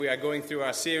We are going through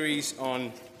our series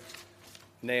on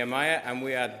Nehemiah, and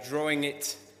we are drawing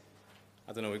it,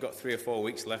 we've got 3 or 4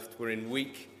 weeks left. We're in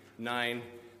week 9,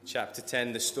 chapter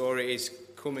 10. The story is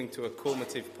coming to a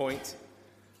culminative point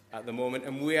at the moment,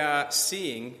 and we are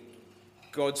seeing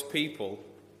God's people.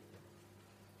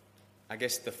 I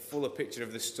guess the fuller picture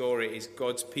of the story is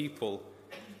God's people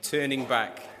turning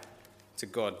back to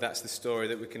God. That's the story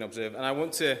that we can observe. And I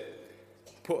want to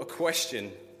put a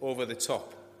question over the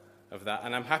top of that,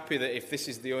 and I'm happy that if this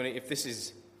is the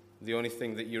only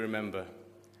thing that you remember,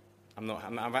 I'm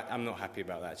not happy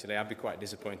about that. Actually, I'd be quite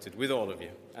disappointed with all of you,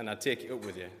 and I'd take it up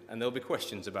with you, and there'll be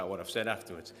questions about what I've said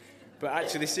afterwards. But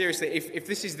actually, seriously, if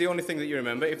this is the only thing that you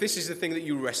remember, if this is the thing that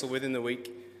you wrestle with in the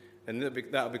week, then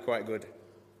that'll be quite good.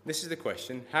 This is the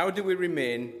question: how do we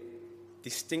remain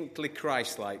distinctly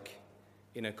Christ-like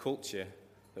in a culture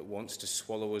that wants to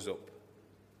swallow us up?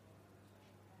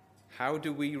 How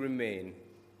do we remain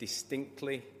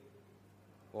distinctly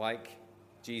like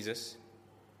Jesus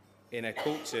in a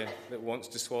culture that wants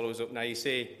to swallow us up? Now you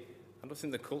say, I don't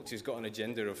think the culture's got an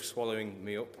agenda of swallowing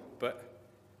me up, but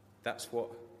that's what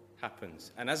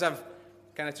happens. And as I've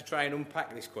kind of to try and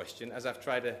unpack this question, as I've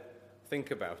tried to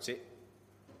think about it,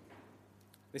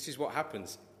 this is what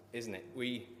happens, isn't it?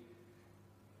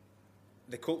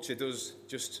 The culture does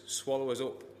just swallow us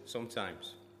up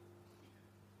sometimes.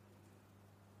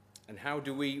 And how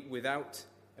do we, without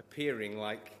appearing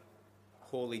like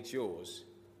holy Joes,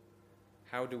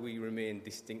 how do we remain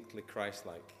distinctly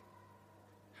Christ-like?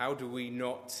 How do we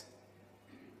not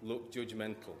look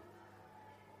judgmental?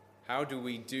 How do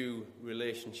we do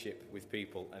relationship with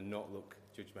people and not look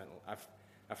judgmental?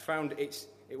 I've found it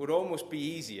would almost be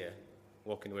easier,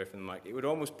 walking away from the mic, it would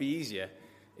almost be easier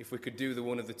if we could do the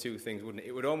one of the two things, wouldn't it?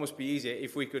 It would almost be easier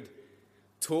if we could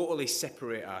totally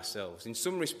separate ourselves. In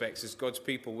some respects, as God's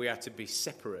people, we are to be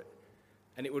separate.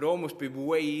 And it would almost be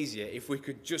way easier if we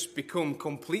could just become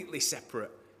completely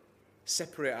separate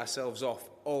ourselves off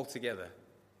altogether.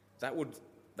 That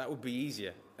would be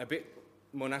easier. A bit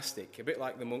monastic, a bit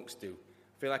like the monks do.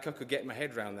 I feel like I could get my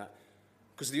head around that.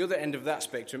 Because the other end of that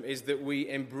spectrum is that we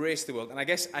embrace the world. And I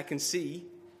guess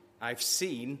I've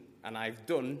seen, and I've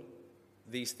done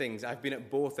these things. I've been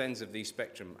at both ends of the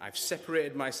spectrum. I've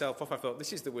separated myself off. I thought,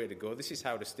 this is the way to go. This is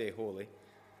how to stay holy.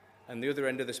 And the other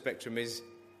end of the spectrum is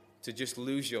to just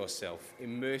lose yourself,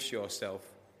 immerse yourself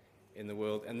in the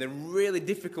world. And the really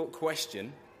difficult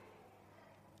question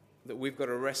that we've got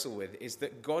to wrestle with is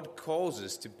that God calls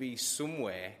us to be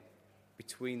somewhere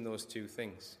between those two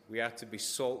things. We are to be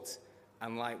salt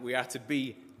and light. We are to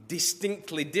be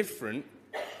distinctly different,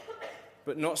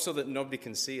 but not so that nobody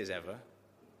can see us ever,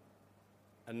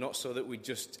 and not so that we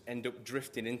just end up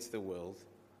drifting into the world,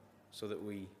 so that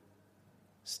we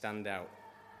stand out,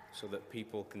 so that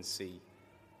people can see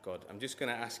God. I'm just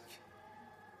going to ask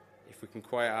if we can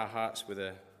quiet our hearts with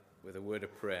a word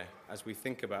of prayer as we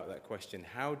think about that question.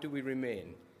 How do we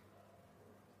remain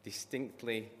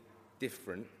distinctly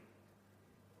different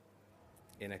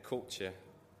in a culture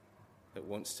that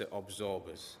wants to absorb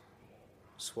us,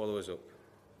 swallow us up?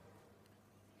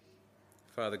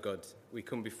 Father God, we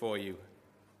come before you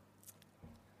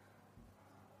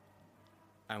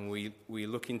and we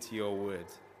look into your word.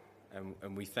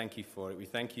 And we thank you for it. We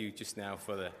thank you just now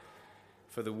for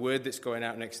the word that's going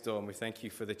out next door. And we thank you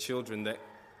for the children that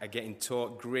are getting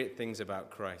taught great things about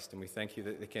Christ. And we thank you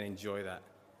that they can enjoy that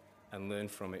and learn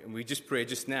from it. And we just pray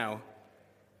just now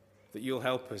that you'll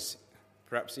help us,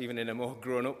 perhaps even in a more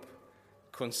grown-up,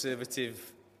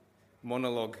 conservative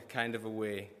monologue kind of a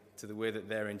way, to the way that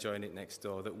they're enjoying it next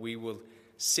door, that we will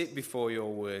sit before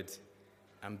your word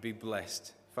and be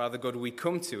blessed. Father God, we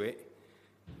come to it,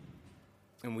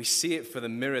 and we see it for the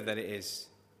mirror that it is.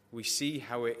 We see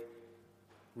how it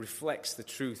reflects the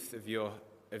truth of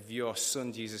your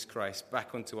Son, Jesus Christ,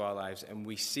 back onto our lives, and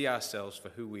we see ourselves for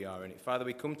who we are in it. Father,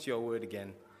 we come to your word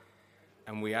again,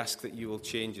 and we ask that you will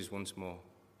change us once more.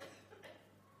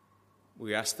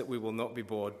 We ask that we will not be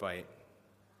bored by it,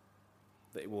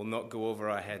 that it will not go over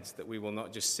our heads, that we will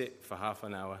not just sit for half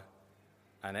an hour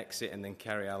and exit and then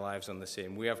carry our lives on the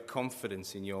same. We have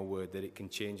confidence in your word that it can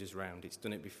change us round. It's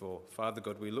done it before. Father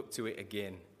God, we look to it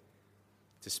again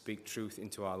to speak truth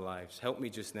into our lives. Help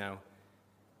me just now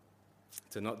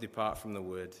to not depart from the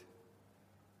word,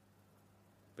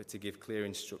 but to give clear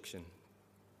instruction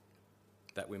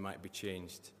that we might be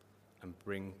changed and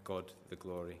bring God the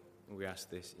glory. And we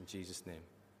ask this in Jesus' name.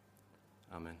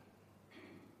 Amen.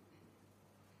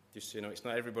 Just so you know, it's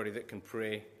not everybody that can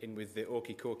pray in with the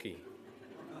okie kokie.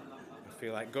 I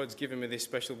feel like God's given me this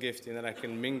special gift in that I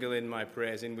can mingle in my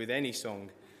prayers in with any song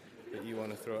that you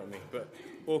want to throw at me. But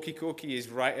okie kokie is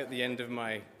right at the end of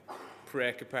my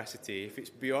prayer capacity, if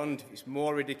it's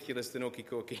more ridiculous than Okie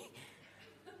Kokie.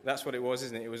 That's what it was,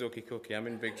 isn't it? It was Okie Kokie. I'm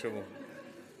in big trouble.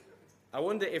 I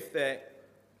wonder if there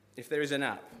is an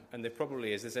app, and there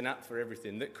probably is, there's an app for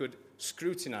everything, that could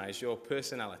scrutinize your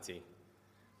personality,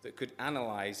 that could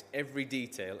analyze every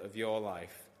detail of your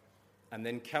life, and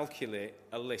then calculate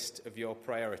a list of your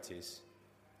priorities,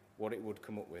 what it would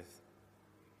come up with.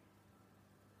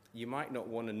 You might not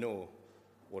want to know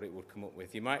what it would come up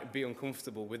with. You might be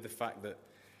uncomfortable with the fact that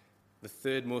the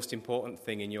third most important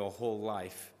thing in your whole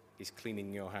life is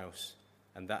cleaning your house,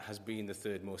 and that has been the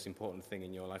third most important thing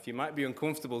in your life. You might be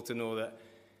uncomfortable to know that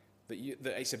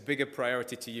it's a bigger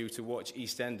priority to you to watch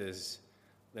EastEnders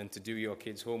than to do your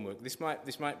kids' homework. This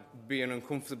might be an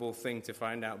uncomfortable thing to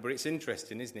find out, but it's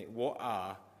interesting, isn't it? What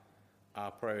are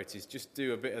our priorities? Just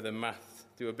do a bit of the math,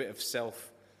 do a bit of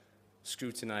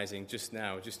self-scrutinizing just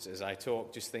now, just as I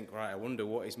talk, just think, right, I wonder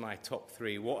what is my top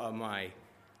 3? What are my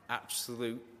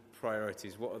absolute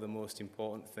priorities? What are the most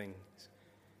important things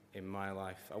in my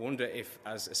life? I wonder if,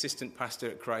 as assistant pastor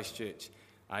at Christ Church,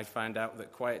 I'd find out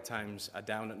that quiet times are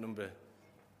down at number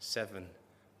 7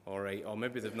 or 8, or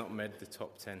maybe they've not made the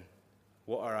top 10.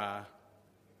 What are our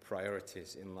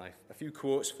priorities in life? A few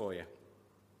quotes for you.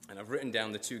 And I've written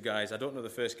down the 2 guys. I don't know who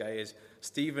the first guy is.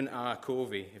 Stephen R.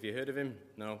 Covey. Have you heard of him?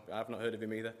 No, I've not heard of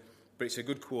him either. But it's a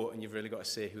good quote, and you've really got to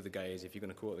say who the guy is if you're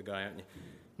going to quote the guy, aren't you?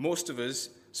 Most of us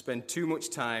spend too much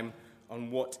time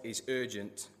on what is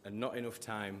urgent and not enough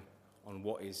time on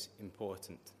what is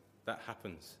important. That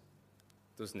happens,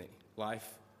 doesn't it?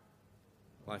 Life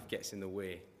gets in the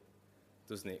way,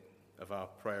 doesn't it, of our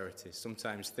priorities.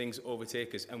 Sometimes things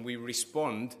overtake us, and we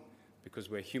respond, because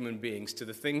we're human beings, to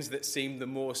the things that seem the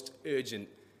most urgent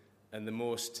and the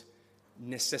most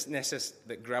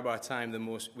that grab our time the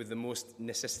most, with the most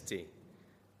necessity.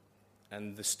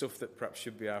 And the stuff that perhaps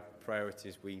should be our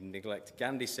priorities, we neglect.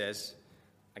 Gandhi says,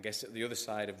 I guess at the other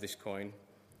side of this coin,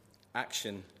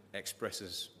 action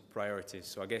expresses priorities.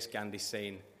 So I guess Gandhi's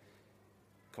saying,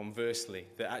 conversely,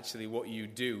 that actually what you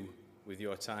do with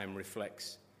your time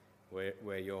reflects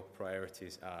where your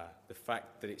priorities are. The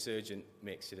fact that it's urgent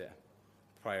makes it a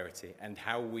priority, and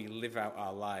how we live out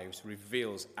our lives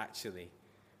reveals actually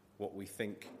what we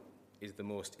think is the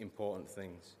most important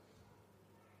things.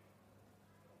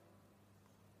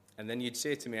 And then you'd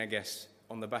say to me, I guess,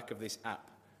 on the back of this app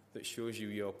that shows you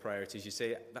your priorities, you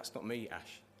say, that's not me,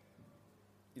 Ash.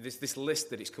 This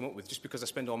list that it's come up with, just because I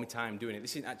spend all my time doing it,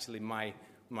 this isn't actually my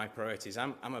priorities.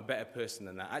 I'm a better person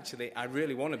than that. Actually, I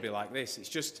really want to be like this. It's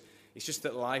just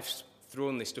that life's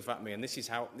thrown this stuff at me, and this is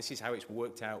how it's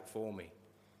worked out for me.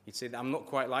 You'd say that I'm not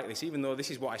quite like this, even though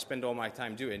this is what I spend all my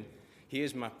time doing.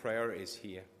 Here's my priorities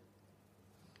here.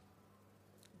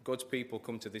 God's people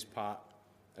come to this part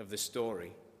of the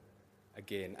story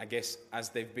again, I guess, as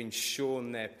they've been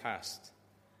shown their past,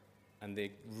 and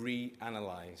they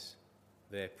reanalyze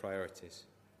their priorities.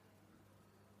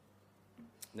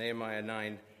 Nehemiah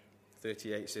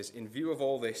 9:38 says, "In view of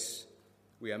all this,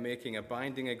 we are making a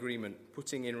binding agreement,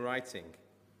 putting in writing,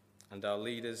 and our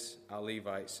leaders, our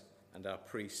Levites, and our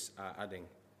priests are adding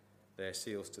their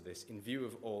seals to this." In view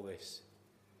of all this.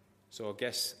 So I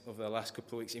guess over the last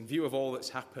couple of weeks, in view of all that's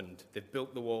happened, they've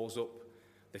built the walls up,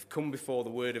 they've come before the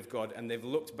word of God, and they've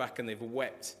looked back and they've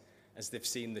wept as they've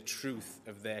seen the truth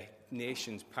of their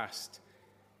nation's past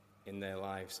in their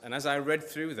lives. And as I read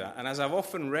through that, and as I've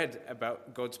often read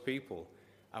about God's people,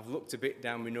 I've looked a bit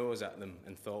down my nose at them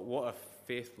and thought, what a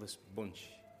faithless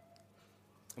bunch.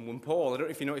 And when Paul, I don't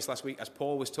know if you noticed last week, as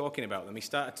Paul was talking about them, he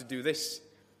started to do this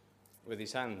with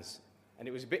his hands. And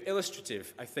it was a bit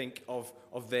illustrative, I think,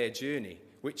 of their journey,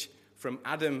 which from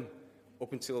Adam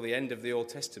up until the end of the Old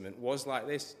Testament was like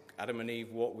this. Adam and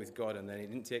Eve walked with God, and then it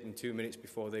didn't take them 2 minutes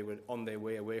before they were on their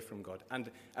way away from God. And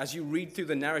as you read through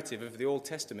the narrative of the Old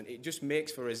Testament, it just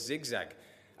makes for a zigzag.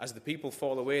 As the people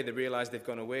fall away, they realize they've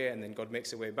gone away, and then God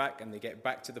makes a way back, and they get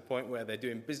back to the point where they're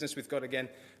doing business with God again.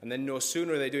 And then no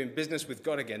sooner are they doing business with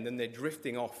God again than they're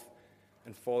drifting off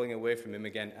and falling away from him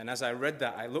again. And as I read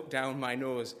that, I looked down my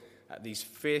nose at these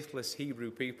faithless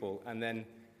Hebrew people, and then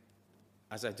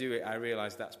as I do it, I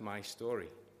realize that's my story.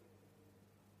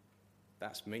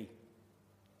 That's me.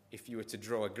 If you were to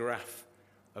draw a graph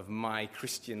of my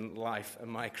Christian life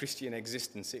and my Christian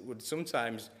existence,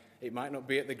 it might not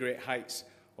be at the great heights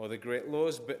or the great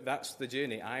lows, but that's the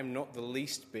journey. I'm not the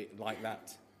least bit like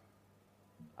that.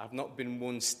 I've not been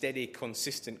one steady,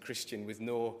 consistent Christian with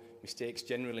no mistakes,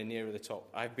 generally nearer the top.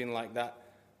 I've been like that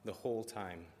the whole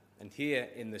time. And here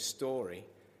in the story,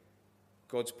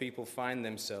 God's people find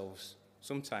themselves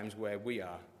sometimes where we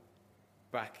are,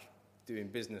 back doing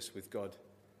business with God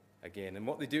again. And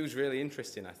what they do is really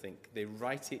interesting, I think. They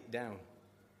write it down.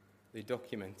 They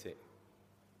document it.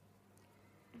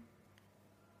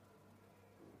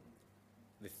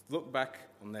 They look back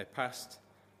on their past,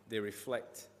 they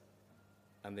reflect,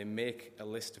 and they make a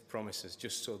list of promises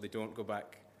just so they don't go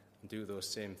back and do those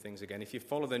same things again. If you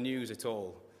follow the news at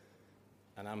all,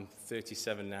 and I'm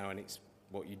 37 now, and it's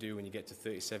what you do when you get to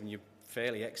 37, you're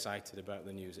fairly excited about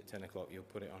the news at 10 o'clock, you'll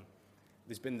put it on.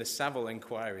 There's been the Savile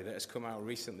inquiry that has come out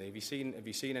recently. Have you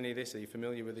seen any of this? Are you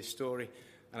familiar with this story?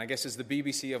 And I guess as the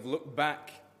BBC have looked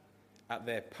back at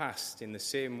their past in the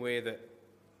same way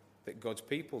that God's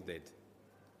people did,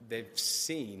 they've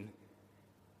seen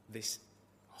this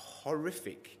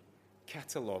horrific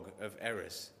catalogue of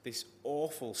errors, this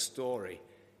awful story,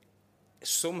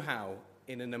 somehow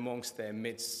in and amongst their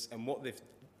midst. And what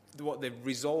they've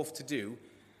resolved to do,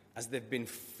 as they've been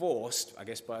forced, I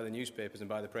guess, by the newspapers and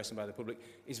by the press and by the public,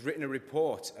 is written a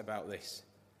report about this.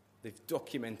 They've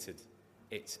documented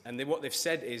it. And what they've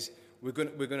said is, we're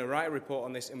going to write a report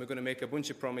on this, and we're going to make a bunch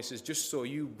of promises just so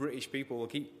you British people will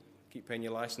keep paying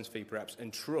your license fee, perhaps,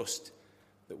 and trust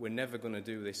that we're never going to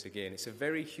do this again. It's a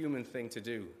very human thing to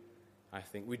do, I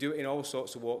think. We do it in all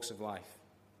sorts of walks of life.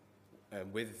 I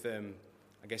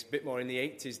guess, a bit more in the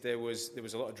 80s, there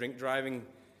was a lot of drink driving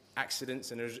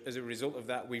accidents, and as a result of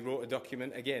that, we wrote a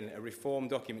document, again, a reform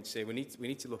document, to say we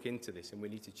need to look into this and we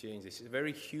need to change this. It's a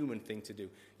very human thing to do.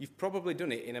 You've probably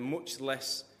done it in a much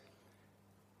less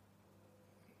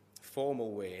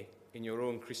formal way in your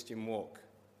own Christian walk.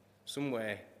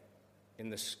 Somewhere in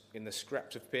the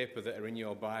scraps of paper that are in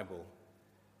your Bible,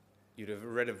 you'd have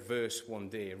read a verse one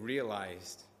day,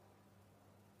 realized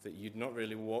that you'd not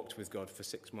really walked with God for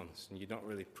 6 months, and you'd not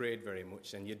really prayed very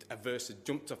much, and a verse had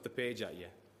jumped off the page at you,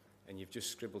 and you've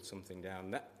just scribbled something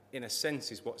down. That, in a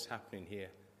sense, is what's happening here.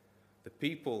 The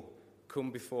people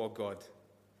come before God.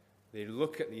 They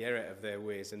look at the error of their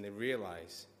ways, and they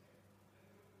realize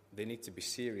they need to be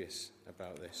serious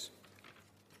about this.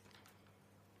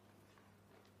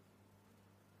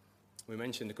 We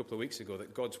mentioned a couple of weeks ago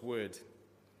that God's word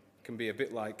can be a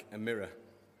bit like a mirror,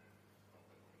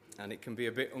 and it can be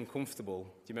a bit uncomfortable.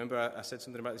 Do you remember I said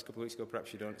something about this a couple of weeks ago?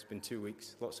 Perhaps you don't. It's been 2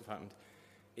 weeks. Lots have happened.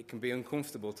 It can be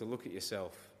uncomfortable to look at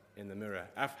yourself in the mirror.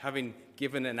 Having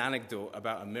given an anecdote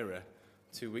about a mirror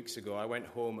 2 weeks ago, I went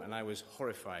home and I was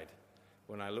horrified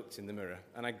when I looked in the mirror.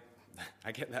 And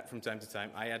I get that from time to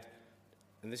time.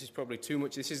 And this is probably too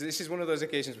much. This is one of those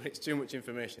occasions where it's too much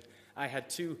information. I had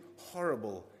 2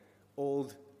 horrible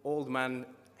old man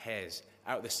hairs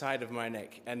out the side of my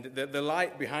neck, and the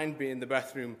light behind me in the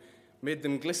bathroom made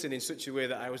them glisten in such a way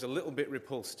that I was a little bit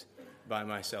repulsed by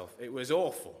myself. It was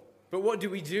awful. But what do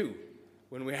we do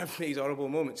when we have these horrible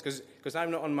moments? Because I'm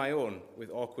not on my own with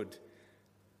awkward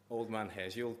old man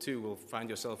hairs. You too will find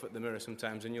yourself at the mirror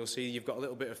sometimes, and you'll see you've got a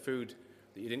little bit of food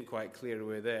that you didn't quite clear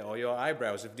away there, or your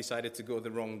eyebrows have decided to go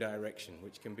the wrong direction,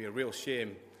 which can be a real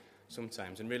shame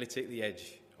sometimes and really take the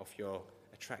edge off your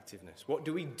attractiveness. What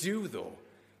do we do, though,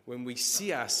 when we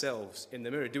see ourselves in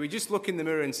the mirror? Do we just look in the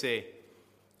mirror and say,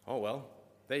 oh, well,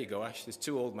 there you go, Ash, there's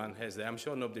 2 old man hairs there, I'm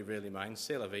sure nobody really minds,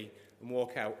 c'est la vie, and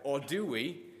walk out? Or do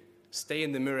we stay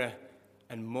in the mirror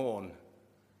and mourn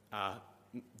our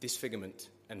disfigurement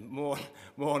and mourn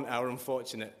our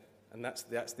unfortunate? And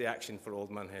that's the action for old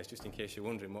man hairs, just in case you're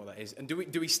wondering what that is. And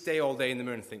do we stay all day in the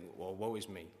mirror and think, well, woe is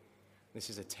me, this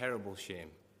is a terrible shame?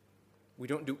 We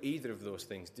don't do either of those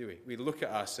things, do we? We look at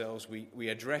ourselves, we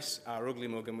address our ugly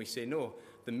mug, and we say, no,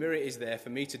 the mirror is there for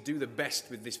me to do the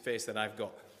best with this face that I've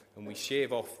got. And we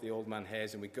shave off the old man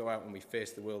hairs, and we go out and we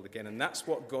face the world again. And that's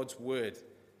what God's word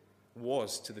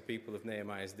was to the people of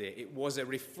Nehemiah's day. It was a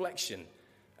reflection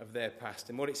of their past.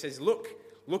 And what it says, look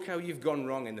how you've gone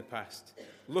wrong in the past.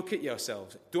 Look at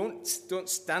yourselves. Don't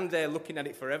stand there looking at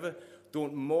it forever.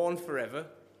 Don't mourn forever.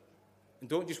 And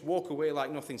don't just walk away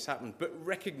like nothing's happened, but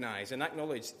recognize and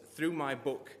acknowledge through my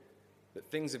book that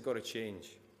things have got to change.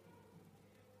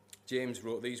 James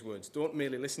wrote these words, don't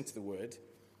merely listen to the word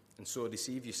and so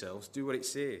deceive yourselves. Do what it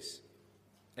says.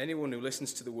 Anyone who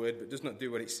listens to the word but does not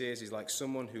do what it says is like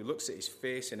someone who looks at his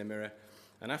face in a mirror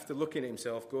and after looking at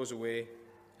himself goes away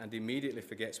and immediately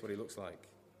forgets what he looks like.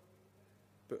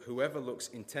 But whoever looks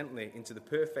intently into the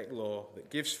perfect law that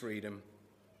gives freedom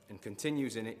and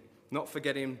continues in it, not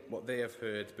forgetting what they have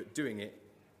heard, but doing it,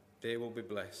 they will be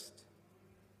blessed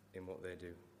in what they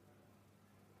do.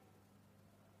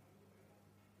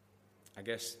 I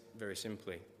guess, very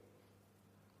simply,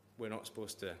 we're not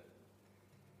supposed to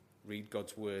read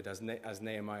God's word, as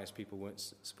Nehemiah's people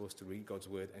weren't supposed to read God's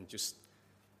word and just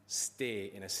stay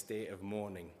in a state of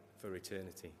mourning for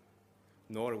eternity.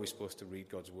 Nor are we supposed to read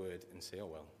God's word and say, oh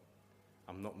well,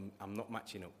 I'm not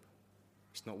matching up.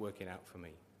 It's not working out for me,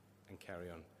 and carry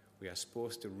on. We are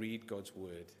supposed to read God's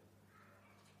word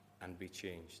and be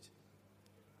changed.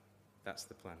 That's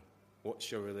the plan.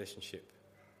 What's your relationship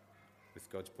with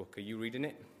God's book? Are you reading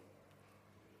it?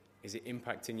 Is it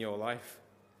impacting your life?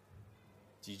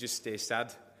 Do you just stay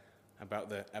sad about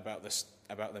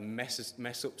the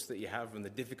mess ups that you have and the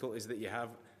difficulties that you have?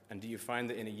 And do you find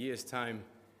that in a year's time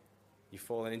you've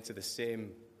fallen into the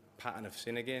same pattern of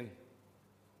sin again?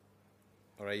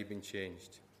 Or are you being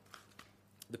changed?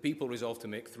 The people resolved to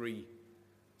make three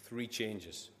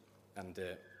changes. And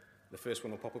the first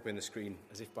one will pop up in the screen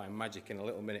as if by magic in a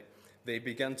little minute. They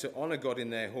began to honor God in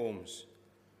their homes.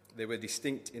 They were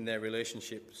distinct in their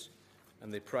relationships,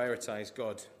 and they prioritized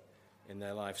God in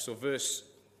their life. So verse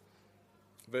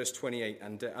 28,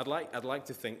 and I'd like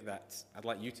to think that, I'd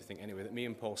like you to think anyway, that me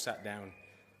and Paul sat down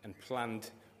and planned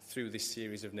through this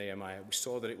series of Nehemiah. We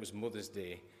saw that it was Mother's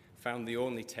Day, found the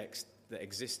only text that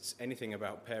exists anything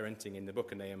about parenting in the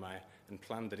book of Nehemiah, and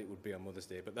planned that it would be on Mother's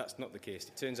Day. But that's not the case.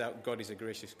 It turns out God is a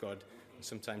gracious God, and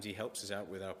sometimes he helps us out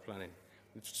with our planning.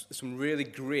 There's some really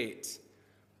great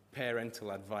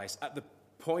parental advice. At the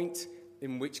point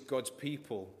in which God's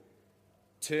people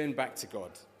turn back to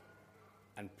God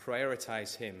and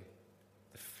prioritize him,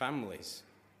 the families,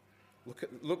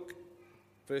 look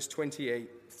verse 28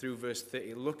 through verse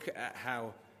 30, look at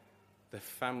how the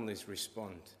families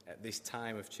respond at this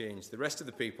time of change. The rest of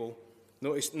the people,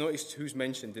 notice who's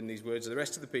mentioned in these words. The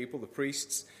rest of the people, the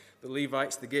priests, the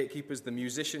Levites, the gatekeepers, the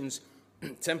musicians,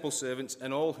 temple servants,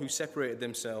 and all who separated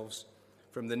themselves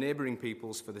from the neighboring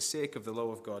peoples for the sake of the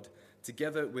law of God,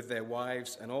 together with their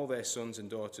wives and all their sons and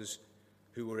daughters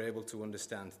who were able to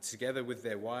understand. Together with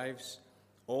their wives,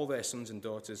 all their sons and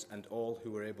daughters, and all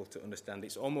who were able to understand.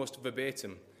 It's almost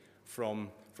verbatim from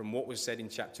what was said in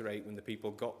chapter 8 when the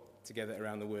people got together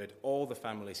around the word. All the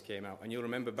families came out. And you'll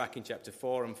remember back in chapter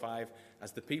 4 and 5,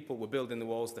 as the people were building the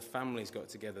walls, the families got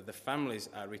together. The families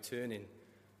are returning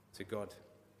to God.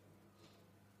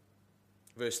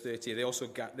 Verse 30,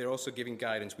 they're also giving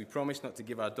guidance. We promise not to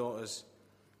give our daughters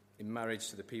in marriage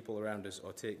to the people around us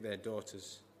or take their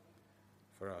daughters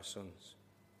for our sons.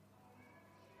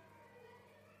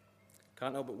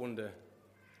 Can't help but wonder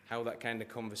how that kind of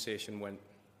conversation went.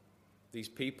 These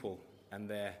people and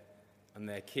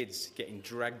their kids getting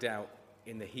dragged out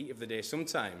in the heat of the day.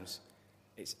 Sometimes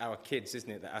it's our kids, isn't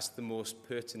it, that ask the most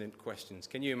pertinent questions.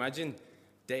 Can you imagine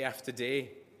day after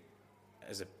day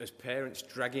as parents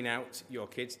dragging out your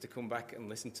kids to come back and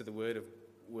listen to the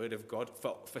word of God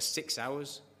for 6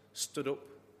 hours, stood up?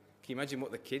 Can you imagine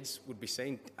what the kids would be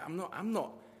saying? I'm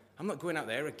not going out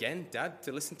there again, Dad,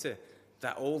 to listen to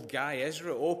that old guy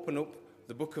Ezra open up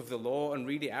the book of the law and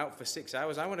read it out for 6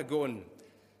 hours. I want to go and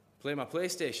play my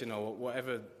PlayStation or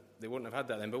whatever. They wouldn't have had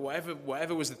that then, but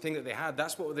whatever was the thing that they had,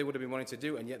 that's what they would have been wanting to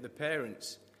do. And yet the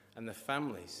parents and the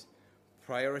families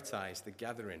prioritize the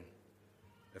gathering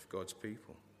of God's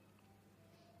people.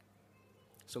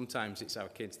 Sometimes it's our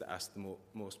kids that ask the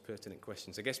most pertinent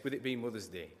questions. I guess with it being Mother's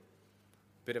Day,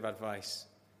 bit of advice,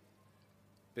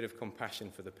 bit of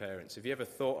compassion for the parents. Have you ever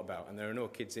thought about, and there are no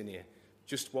kids in here,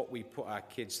 just what we put our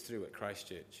kids through at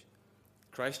Christchurch?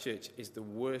 Christchurch is the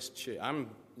worst church.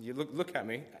 You look at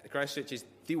me. Christchurch is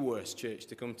the worst church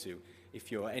to come to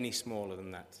if you're any smaller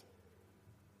than that.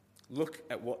 Look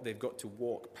at what they've got to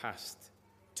walk past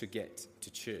to get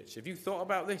to church. Have you thought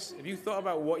about this? Have you thought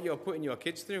about what you're putting your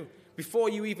kids through? Before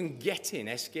you even get in,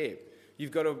 escape,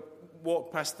 you've got to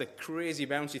walk past the crazy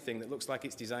bouncy thing that looks like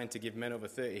it's designed to give men over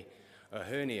 30 a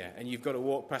hernia, and you've got to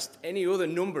walk past any other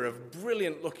number of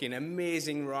brilliant-looking,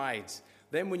 amazing rides.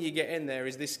 Then when you get in, there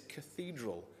is this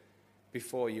cathedral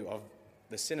before you of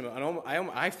the cinema. And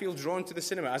I feel drawn to the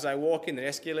cinema as I walk in. The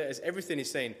escalators, everything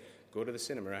is saying, go to the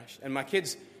cinema, Ash. And my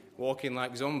kids walking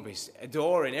like zombies,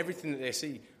 adoring everything that they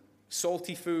see.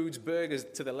 Salty foods, burgers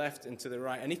to the left and to the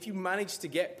right. And if you manage to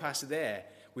get past there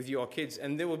with your kids,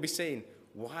 and they will be saying,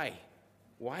 why?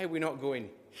 Why are we not going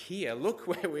here? Look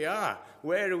where we are.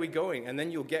 Where are we going? And then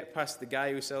you'll get past the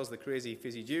guy who sells the crazy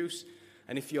fizzy juice.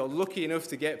 And if you're lucky enough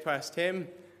to get past him,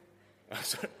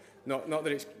 not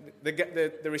that it's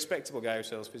the respectable guy who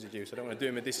sells fizzy juice. I don't want to do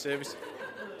him a disservice.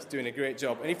 He's doing a great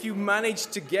job. And if you manage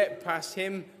to get past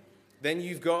him, then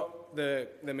you've got the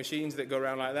machines that go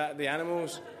around like that, the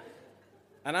animals.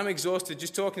 And I'm exhausted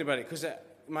just talking about it because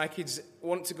my kids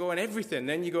want to go on everything.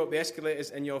 Then you go up the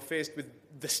escalators and you're faced with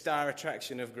the star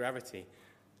attraction of gravity.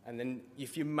 And then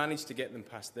if you manage to get them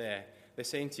past there, they're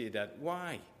saying to your dad,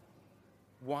 why?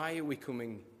 Why are we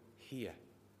coming here?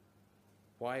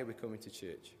 Why are we coming to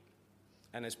church?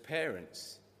 And as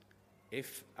parents,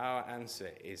 if our answer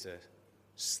is a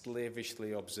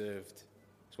slavishly observed,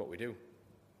 it's what we do,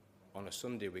 on a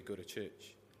Sunday we go to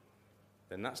church,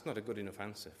 then that's not a good enough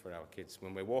answer for our kids.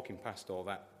 When we're walking past all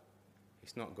that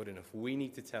It's not good enough. We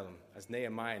need to tell them, as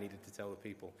Nehemiah needed to tell the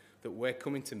people, that we're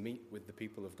coming to meet with the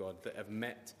people of God that have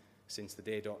met since the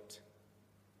day dot.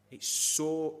 It's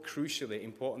so crucially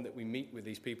important that we meet with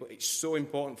these people. It's so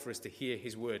important for us to hear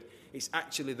his word. It's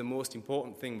actually the most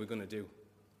important thing we're going to do.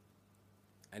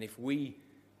 And if we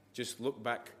just look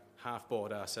back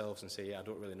half-bored ourselves and say, yeah, I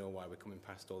don't really know why we're coming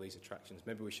past all these attractions,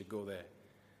 maybe we should go there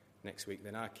next week,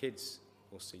 then our kids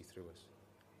will see through us.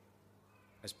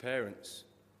 As parents,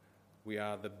 we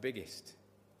are the biggest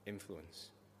influence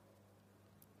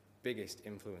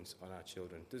on our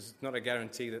children. There's not a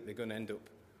guarantee that they're going to end up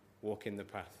walking the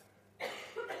path.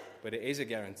 But it is a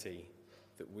guarantee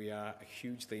that we are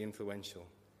hugely influential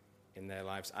in their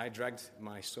lives. I dragged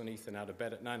my son Ethan out of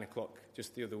bed at 9 o'clock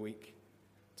just the other week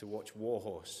to watch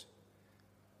Warhorse.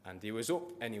 And he was up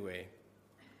anyway.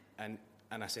 And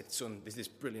I said, son, there's this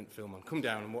brilliant film on. Come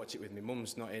down and watch it with me.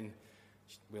 Mum's not in.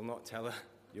 We'll not tell her.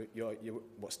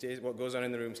 What goes on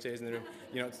in the room stays in the room.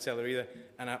 You're not to tell her either.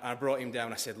 And I brought him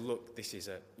down. I said, look, this is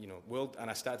a, world.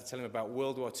 And I started to tell him about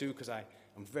World War II because I'm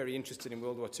very interested in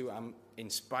World War II. I'm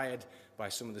inspired by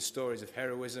some of the stories of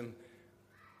heroism.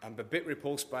 I'm a bit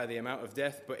repulsed by the amount of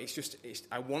death, but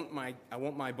I want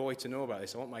my boy to know about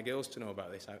this. I want my girls to know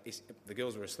about this. The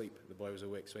girls were asleep. The boy was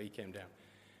awake, so he came down.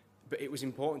 But it was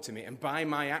important to me. And by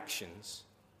my actions,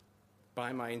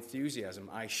 by my enthusiasm,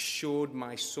 I showed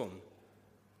my son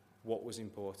what was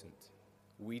important.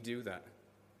 We do that.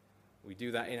 We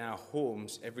do that in our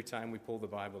homes every time we pull the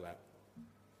Bible out.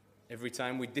 Every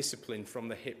time we discipline from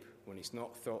the hip when it's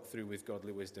not thought through with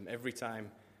godly wisdom. Every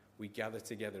time we gather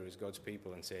together as God's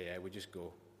people and say, yeah, we just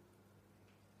go.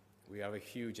 We have a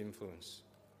huge influence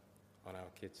on our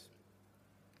kids.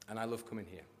 And I love coming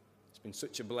here. It's been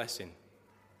such a blessing,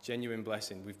 genuine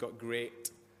blessing. We've got great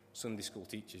Sunday school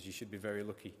teachers. You should be very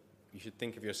lucky. You should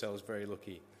think of yourselves very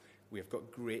lucky. We have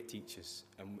got great teachers,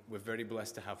 and we're very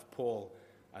blessed to have Paul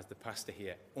as the pastor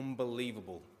here.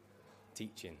 Unbelievable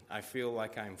teaching. I feel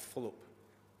like I'm full up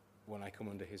when I come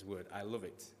under his word. I love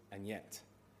it. And yet,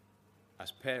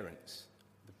 as parents,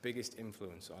 the biggest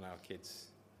influence on our kids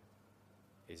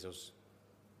is us,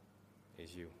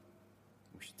 is you.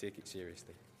 We should take it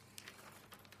seriously.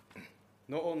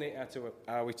 Not only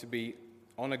are we to be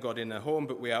honor God in our home,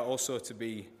 but we are also to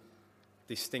be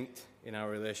distinct in our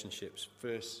relationships.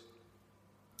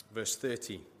 Verse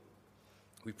 30,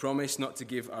 we promise not to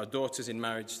give our daughters in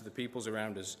marriage to the peoples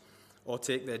around us or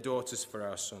take their daughters for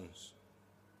our sons.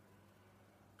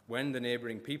 When the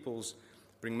neighboring peoples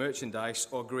bring merchandise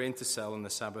or grain to sell on the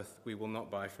Sabbath, we will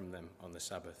not buy from them on the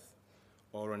Sabbath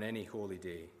or on any holy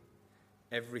day.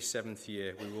 Every seventh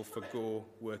year we will forgo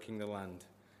working the land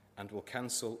and will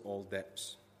cancel all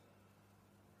debts.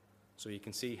 So you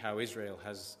can see how Israel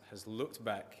has looked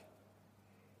back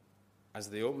as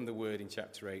they opened the word in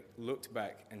chapter 8, looked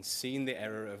back and seen the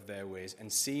error of their ways and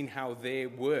seen how they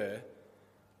were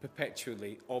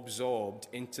perpetually absorbed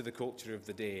into the culture of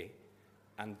the day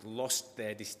and lost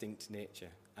their distinct nature.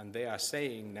 And they are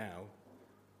saying now,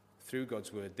 through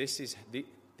God's word, this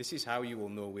is how you will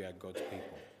know we are God's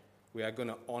people. We are going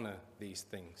to honor these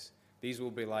things. These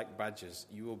will be like badges.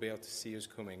 You will be able to see us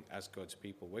coming as God's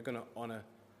people. We're going to honor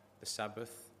the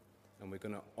Sabbath, and we're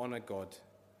going to honor God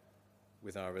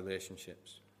with our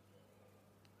relationships.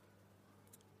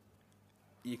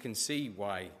 You can see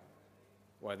why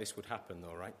this would happen,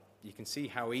 though, right? You can see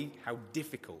how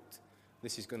difficult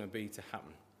this is going to be to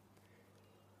happen.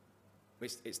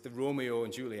 It's the Romeo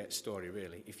and Juliet story,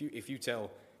 really. If you tell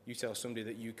somebody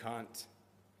that you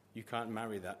can't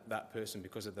marry that person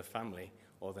because of the family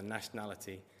or the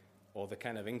nationality or the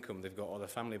kind of income they've got or the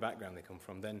family background they come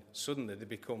from, then suddenly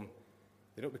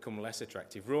they don't become less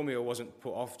attractive. Romeo wasn't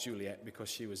put off Juliet because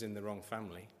she was in the wrong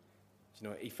family.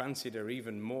 He fancied her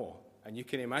even more. And you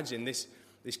can imagine this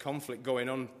conflict going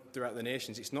on throughout the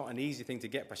nations. It's not an easy thing to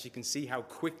get past. You can see how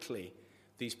quickly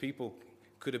these people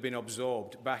could have been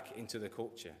absorbed back into the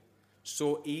culture.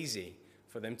 So easy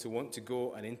for them to want to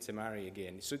go and intermarry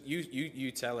again. So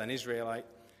you tell an Israelite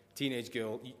teenage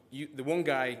girl, the one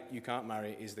guy you can't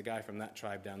marry is the guy from that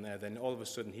tribe down there. Then all of a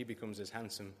sudden he becomes as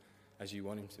handsome as you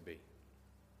want him to be.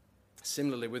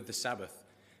 Similarly with the Sabbath,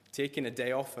 taking a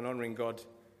day off and honoring God,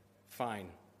 fine,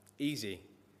 easy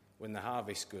when the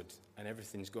harvest's good and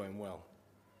everything's going well.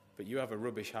 But you have a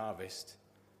rubbish harvest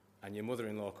and your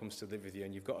mother-in-law comes to live with you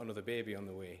and you've got another baby on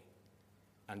the way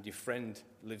and your friend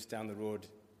lives down the road,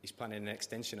 he's planning an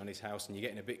extension on his house and you're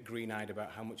getting a bit green-eyed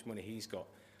about how much money he's got,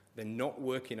 then not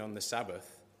working on the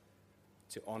Sabbath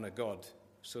to honor God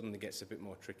suddenly gets a bit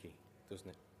more tricky, doesn't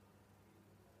it?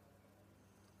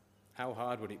 How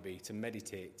hard would it be to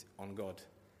meditate on God,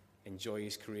 enjoy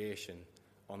his creation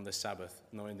on the Sabbath,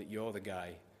 knowing that you're the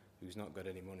guy who's not got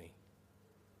any money.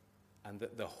 And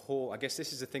that the whole, I guess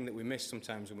this is the thing that we miss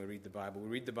sometimes when we read the Bible. We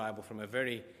read the Bible from a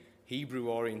very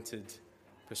Hebrew-oriented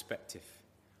perspective.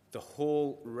 The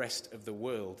whole rest of the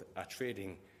world are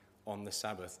trading on the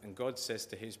Sabbath. And God says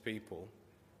to his people,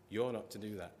 you're not to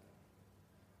do that.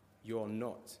 You're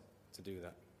not to do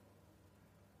that.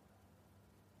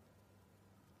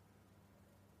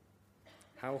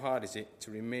 How hard is it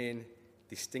to remain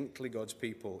distinctly God's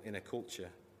people in a culture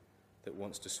that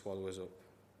wants to swallow us up?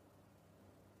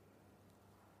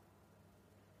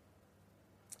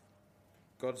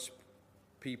 God's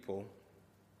people,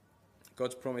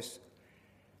 God's promise.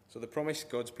 So the promise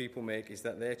God's people make is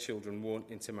that their children won't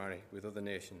intermarry with other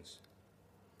nations.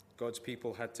 God's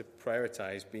people had to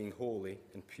prioritize being holy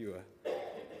and pure,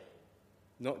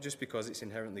 not just because it's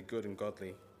inherently good and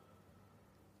godly,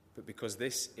 but because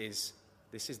this is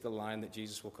the line that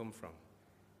Jesus will come from.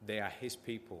 They are his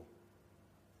people,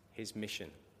 his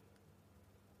mission.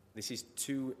 This is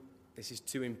too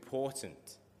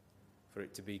important for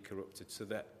it to be corrupted. So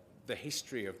that the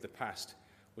history of the past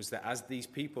was that as these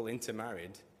people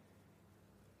intermarried,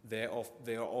 their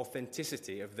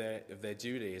authenticity of their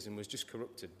Judaism was just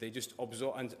corrupted. They just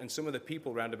absorbed, and some of the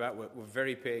people round about were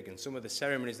very pagan. Some of the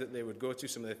ceremonies that they would go to,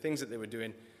 some of the things that they were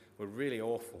doing were really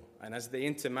awful. And as they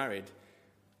intermarried,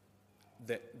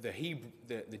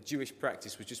 the Jewish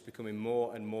practice was just becoming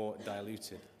more and more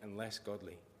diluted and less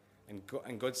godly.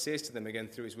 And God says to them again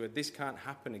through his word, this can't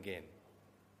happen again.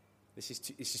 This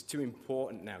is too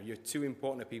important now. You're too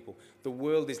important to people. The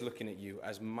world is looking at you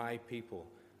as my people,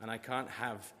 and I can't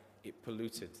have it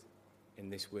polluted in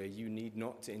this way. You need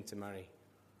not to intermarry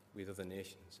with other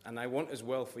nations. And I want as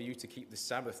well for you to keep the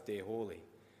Sabbath day holy,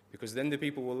 because then the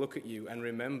people will look at you and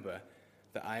remember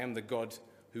that I am the God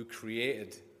who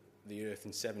created the earth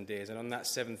in 7 days, and on that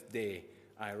seventh day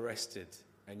I rested,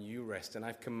 and you rest, and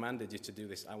I've commanded you to do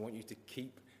this. I want you to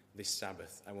keep this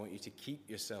Sabbath. I want you to keep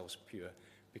yourselves pure,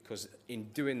 because in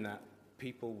doing that,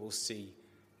 people will see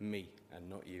me and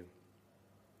not you.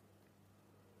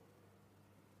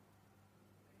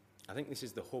 I think this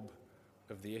is the hub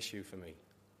of the issue for me.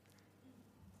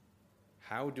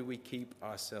 How do we keep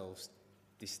ourselves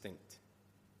distinct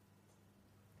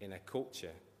in a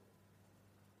culture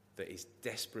that is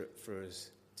desperate for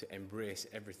us to embrace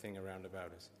everything around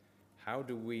about us? How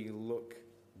do we look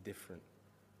different?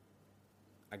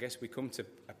 I guess we come to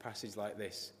a passage like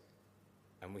this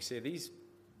and we say, these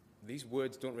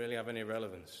words don't really have any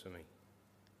relevance for me.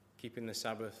 Keeping the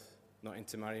Sabbath, not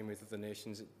intermarrying with other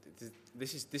nations.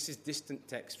 This is distant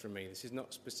text from me. This is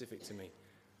not specific to me.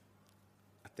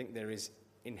 I think there is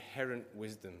inherent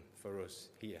wisdom for us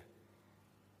here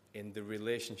in the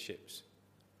relationships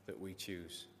that we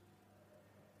choose.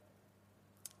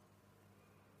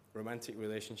 Romantic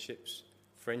relationships,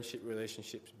 friendship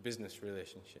relationships, business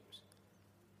relationships.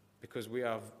 Because we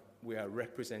are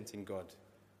representing God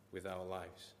with our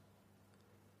lives.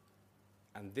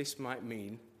 And this might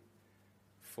mean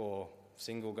for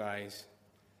single guys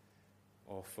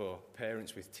or for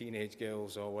parents with teenage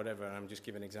girls or whatever, and I'm just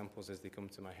giving examples as they come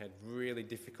to my head, really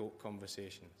difficult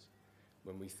conversations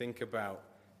when we think about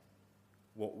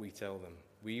what we tell them.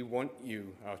 We want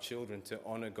you, our children, to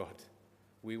honor God.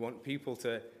 We want people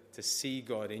to see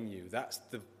God in you. That's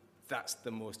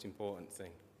the most important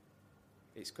thing.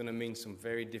 It's going to mean some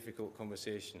very difficult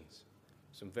conversations,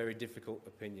 some very difficult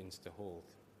opinions to hold.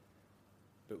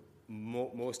 But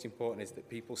most important is that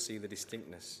people see the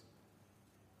distinctness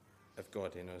of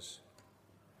God in us.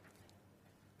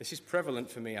 This is prevalent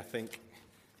for me, I think.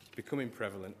 It's becoming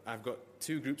prevalent. I've got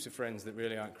two groups of friends that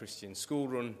really aren't Christian.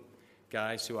 School-run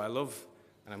guys who I love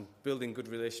and I'm building good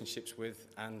relationships with,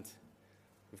 and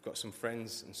we've got some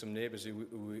friends and some neighbours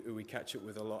who we catch up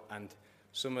with a lot, and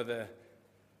some of the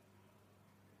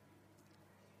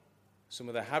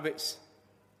habits,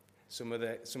 some of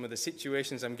the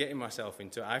situations I'm getting myself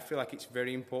into, I feel like it's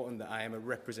very important that I am a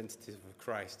representative of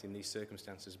Christ in these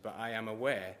circumstances. But I am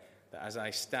aware that as I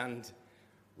stand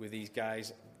with these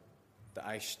guys,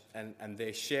 that and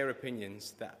they share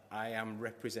opinions, that I am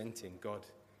representing God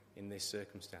in this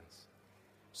circumstance.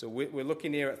 So we're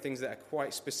looking here at things that are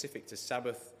quite specific to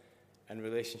Sabbath and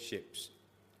relationships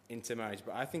into marriage.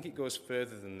 But I think it goes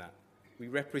further than that. We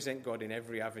represent God in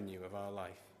every avenue of our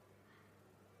life.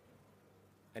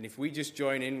 And if we just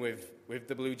join in with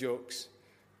the blue jokes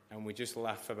and we just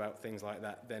laugh about things like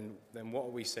that, then what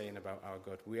are we saying about our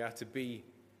God? We are to be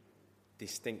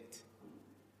distinct.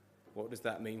 What does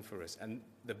that mean for us? And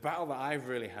the battle that I've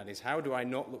really had is, how do I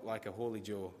not look like a holy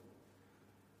Joe?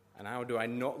 And how do I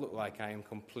not look like I am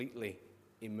completely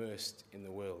immersed in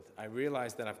the world? I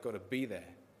realize that I've got to be there,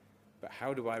 but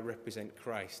how do I represent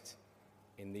Christ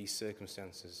in these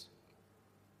circumstances?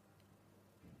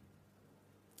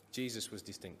 Jesus was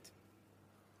distinct.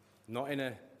 Not in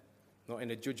a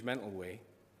judgmental way,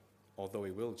 although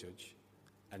he will judge,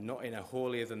 and not in a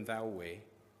holier-than-thou way,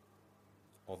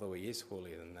 although he is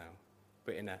holier than thou,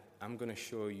 but in a I'm going to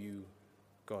show you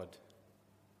God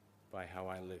by how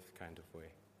I live kind of way.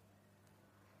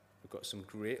 We've got some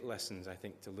great lessons, I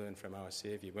think, to learn from our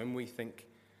Saviour. When we think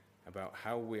about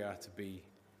how we are to be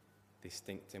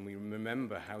distinct, and we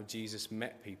remember how Jesus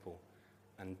met people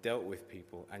and dealt with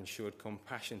people and showed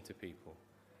compassion to people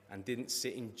and didn't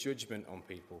sit in judgment on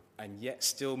people, and yet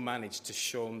still managed to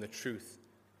show them the truth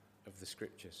of the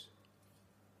Scriptures.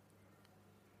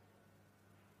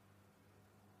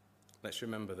 Let's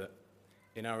remember that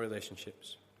in our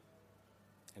relationships,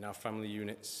 in our family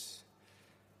units,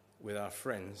 with our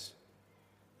friends,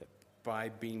 that by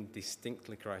being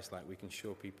distinctly Christ-like, we can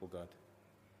show people God.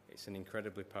 It's an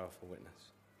incredibly powerful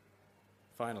witness.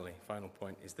 Finally, final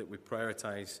point is that we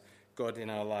prioritize God in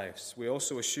our lives. We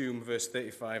also assume, verse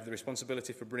 35, the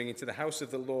responsibility for bringing to the house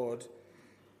of the Lord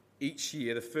each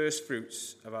year the first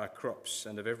fruits of our crops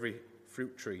and of every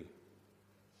fruit tree.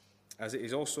 As it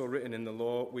is also written in the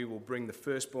law, we will bring the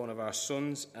firstborn of our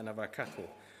sons and of our cattle,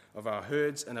 of our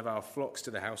herds and of our flocks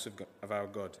to the house of our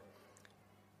God,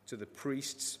 to the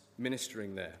priests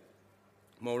ministering there.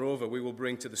 Moreover, we will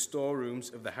bring to the storerooms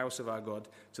of the house of our God,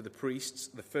 to the priests,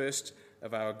 the first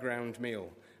of our ground meal,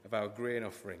 of our grain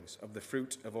offerings, of the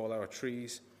fruit of all our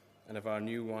trees, and of our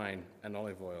new wine and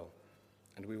olive oil.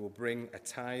 And we will bring a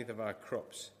tithe of our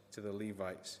crops to the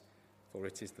Levites, for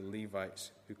it is the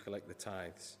Levites who collect the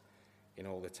tithes in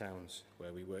all the towns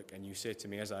where we work. And you say to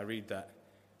me as I read that,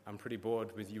 I'm pretty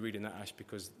bored with you reading that, Ash,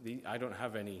 because I don't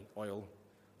have any oil,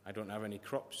 I don't have any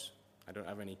crops, I don't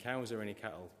have any cows or any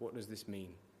cattle. What does this mean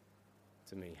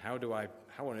to me? How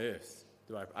on earth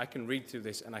do I can read through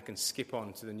this and I can skip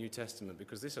on to the New Testament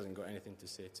because this hasn't got anything to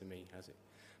say to me, has it?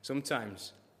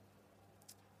 Sometimes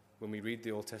when we read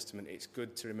the Old Testament, it's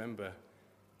good to remember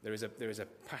there is a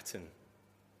pattern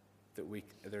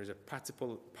there is a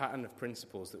pattern of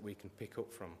principles that we can pick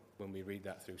up from when we read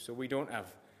that through. So we don't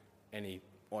have any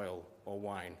oil or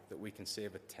wine that we can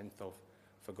save a tenth of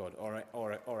for God,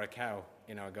 or a cow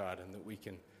in our garden that we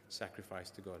can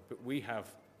sacrifice to God. But we have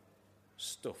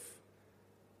stuff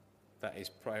that is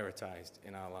prioritized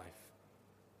in our life,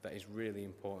 that is really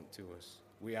important to us.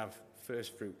 We have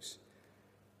first fruits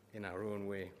in our own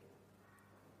way.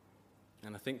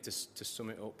 And I think to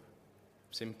sum it up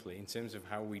simply, in terms of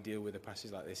how we deal with a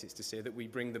passage like this, it's to say that we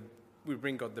bring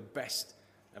God the best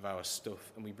of our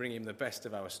stuff, and we bring him the best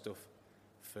of our stuff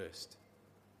first.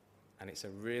 And it's a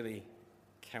really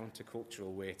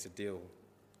countercultural way to deal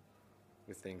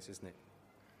with things, isn't it?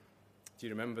 Do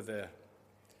you remember the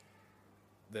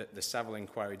Savile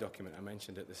Inquiry document I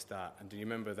mentioned at the start? And do you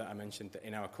remember that I mentioned that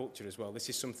in our culture as well, this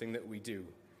is something that we do.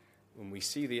 When we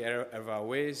see the error of our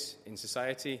ways in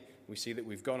society, we see that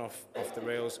we've gone off the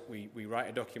rails, we write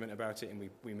a document about it, and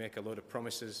we make a load of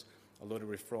promises, a load of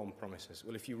reform promises.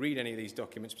 Well, if you read any of these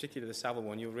documents, particularly the Savile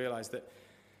one, you'll realise that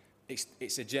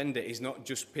its agenda is not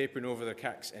just papering over the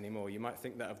cacks anymore. You might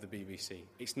think that of the BBC.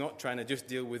 It's not trying to just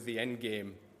deal with the end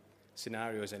game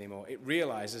scenarios anymore. It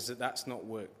realises that that's not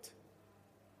worked.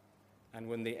 And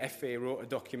when the FA wrote a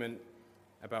document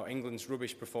about England's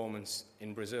rubbish performance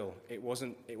in Brazil, it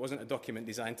wasn't a document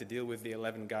designed to deal with the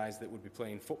 11 guys that would be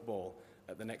playing football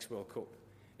at the next World Cup.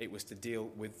 It was to deal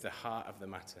with the heart of the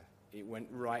matter. It went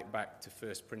right back to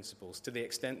first principles, to the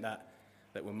extent that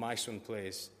when my son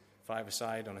plays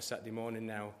five-a-side on a Saturday morning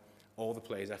now, all the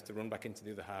players have to run back into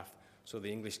the other half so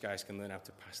the English guys can learn how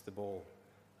to pass the ball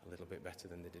a little bit better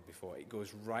than they did before. It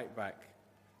goes right back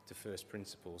to first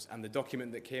principles. And the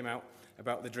document that came out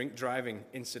about the drink driving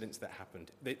incidents that happened,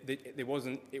 it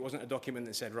wasn't a document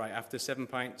that said, right, after 7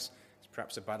 pints, it's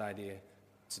perhaps a bad idea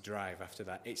to drive after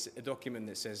that. It's a document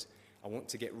that says, I want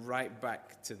to get right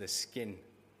back to the skin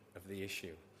of the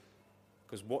issue.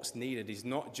 Because what's needed is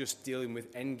not just dealing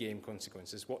with endgame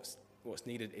consequences. What's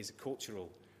needed is cultural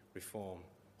reform,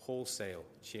 wholesale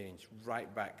change,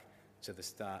 right back to the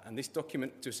start. And this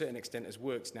document, to a certain extent, has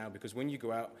worked now, because when you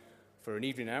go out for an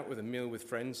evening out with a meal with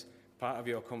friends, part of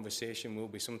your conversation will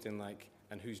be something like,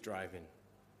 and who's driving?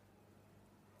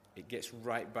 It gets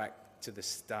right back to the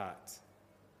start.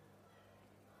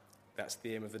 That's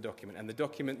the aim of the document. And the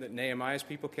document that Nehemiah's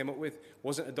people came up with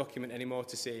wasn't a document anymore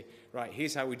to say, right,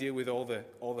 here's how we deal with all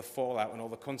the fallout and all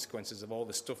the consequences of all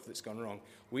the stuff that's gone wrong.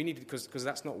 We need, because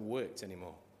that's not worked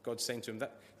anymore. God's saying to him,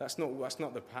 that's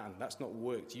not the pattern. That's not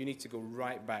worked. You need to go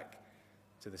right back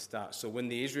to the start. So when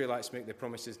the Israelites make their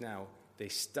promises now, they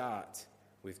start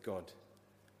with God.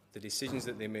 The decisions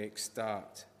that they make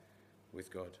start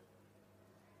with God.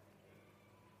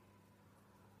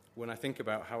 When I think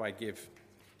about how I give,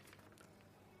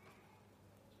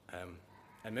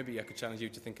 and maybe I could challenge you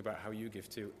to think about how you give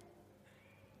too.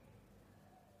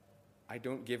 I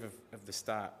don't give of the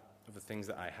start of the things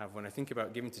that I have. When I think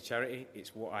about giving to charity,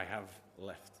 it's what I have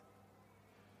left.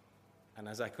 And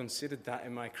as I considered that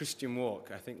in my Christian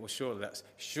walk, I think, well,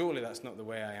 surely that's not the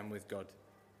way I am with God.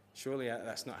 Surely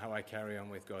that's not how I carry on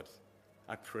with God.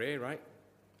 I pray, right?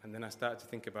 And then I start to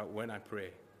think about when I pray.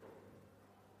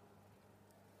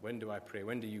 When do I pray?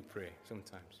 When do you pray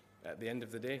sometimes? At the end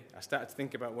of the day? I start to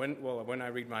think about when I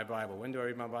read my Bible. When do I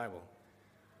read my Bible?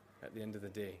 At the end of the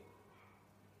day.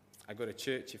 I go to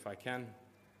church if I can.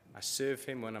 I serve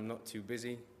him when I'm not too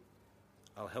busy.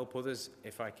 I'll help others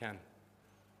if I can.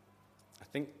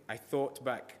 I thought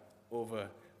back over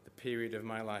the period of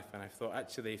my life, and I thought,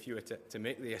 actually, if you were to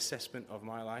make the assessment of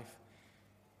my life,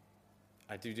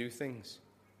 I do things,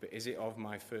 but is it of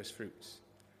my first fruits?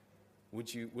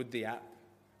 Would the app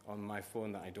on my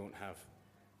phone that I don't have,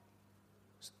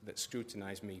 that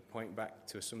scrutinized me, point back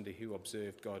to somebody who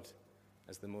observed God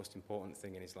as the most important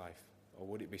thing in his life? Or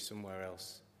would it be somewhere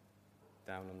else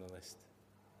down on the list?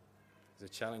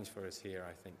 There's a challenge for us here,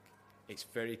 I think. It's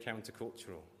very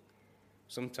countercultural.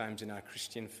 Sometimes in our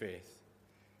Christian faith,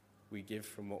 we give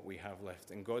from what we have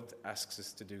left, and God asks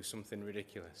us to do something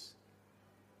ridiculous.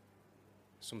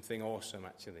 Something awesome,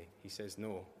 actually. He says,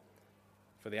 no.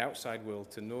 For the outside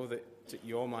world to know that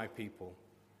you're my people,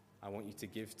 I want you to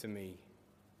give to me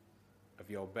of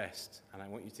your best, and I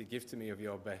want you to give to me of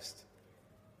your best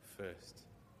first.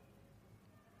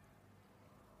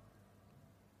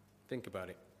 Think about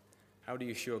it. How do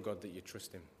you show God that you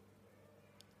trust him?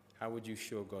 How would you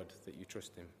show God that you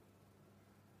trust him?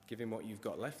 Give him what you've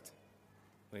got left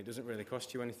when it doesn't really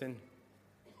cost you anything?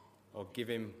 Or give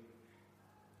him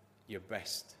your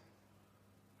best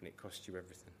when it costs you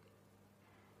everything?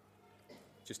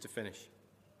 Just to finish.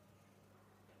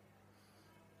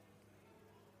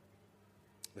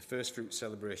 The first fruit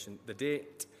celebration. The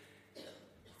date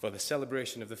for the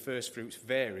celebration of the first fruits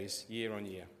varies year on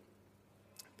year.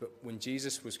 But when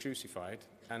Jesus was crucified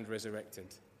and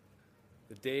resurrected,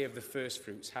 the day of the first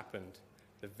fruits happened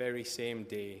the very same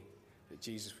day that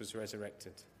Jesus was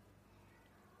resurrected.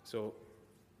 So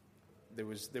there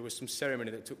was some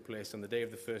ceremony that took place on the day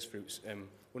of the first fruits.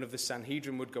 One of the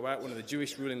Sanhedrin would go out, one of the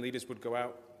Jewish ruling leaders would go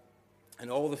out, and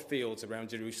all the fields around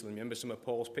Jerusalem, remember some of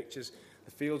Paul's pictures?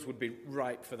 The fields would be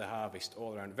ripe for the harvest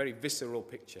all around. A very visceral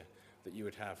picture that you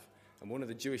would have. And one of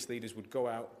the Jewish leaders would go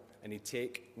out and he'd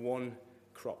take one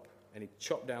crop and he'd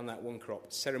chop down that one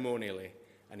crop ceremonially,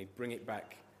 and he'd bring it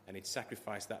back and he'd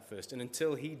sacrifice that first. And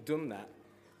until he'd done that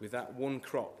with that one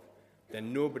crop,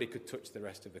 then nobody could touch the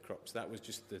rest of the crops. That was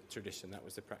just the tradition. That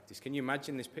was the practice. Can you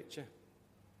imagine this picture?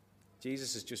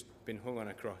 Jesus has just been hung on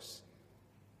a cross.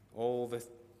 All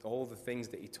the things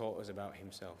that he taught us about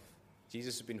himself.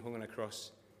 Jesus has been hung on a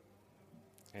cross,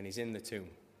 and he's in the tomb.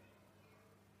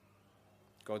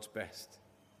 God's best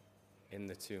in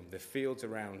the tomb. The fields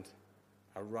around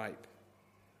are ripe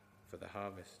for the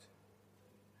harvest.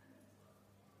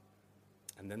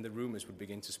 And then the rumors would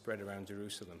begin to spread around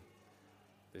Jerusalem.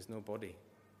 There's no body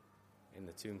in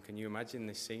the tomb. Can you imagine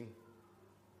this scene?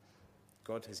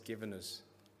 God has given us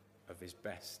of his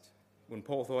best. When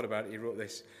Paul thought about it, he wrote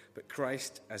this: "But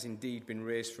Christ has indeed been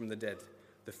raised from the dead,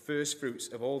 the first fruits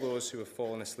of all those who have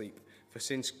fallen asleep. For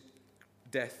since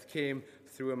death came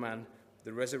through a man,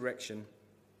 the resurrection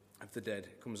of the dead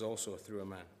comes also through a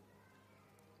man.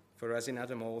 For as in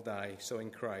Adam all die, so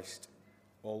in Christ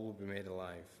all will be made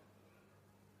alive.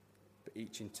 But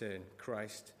each in turn,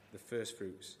 Christ the first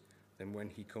fruits, then when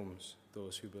he comes,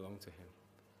 those who belong to him."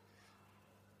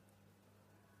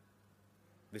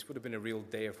 This would have been a real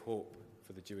day of hope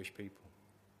for the Jewish people.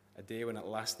 A day when at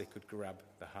last they could grab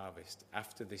the harvest.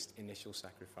 After this initial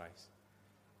sacrifice,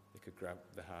 they could grab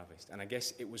the harvest. And I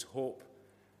guess it was hope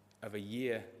of a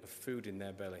year of food in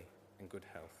their belly and good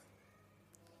health.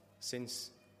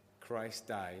 Since Christ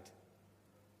died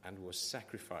and was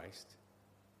sacrificed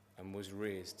and was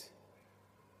raised,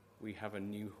 we have a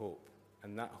new hope.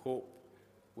 And that hope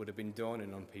would have been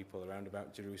dawning on people around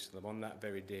about Jerusalem on that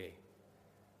very day,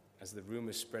 as the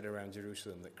rumors spread around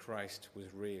Jerusalem that Christ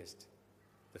was raised,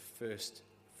 the first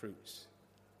fruits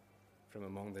from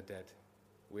among the dead.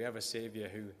 We have a Savior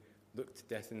who looked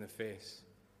death in the face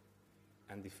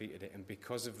and defeated it. And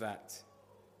because of that,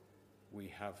 we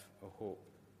have a hope.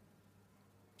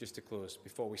 Just to close,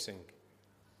 before we sing,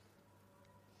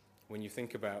 when you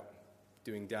think about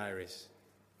doing diaries,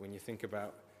 when you think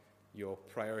about your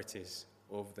priorities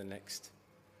over the next,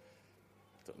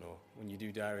 when you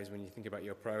do diaries, when you think about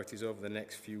your priorities over the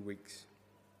next few weeks,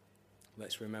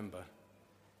 let's remember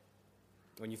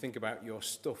when you think about your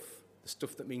stuff, the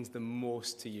stuff that means the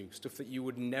most to you, stuff that you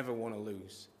would never want to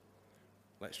lose,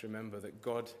 let's remember that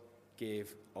God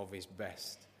gave of his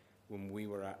best when we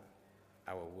were at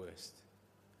our worst.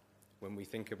 When we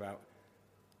think about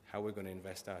how we're going to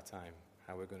invest our time,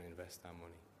 how we're going to invest our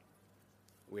money.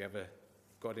 We have a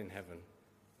God in heaven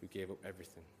who gave up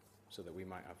everything so that we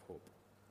might have hope.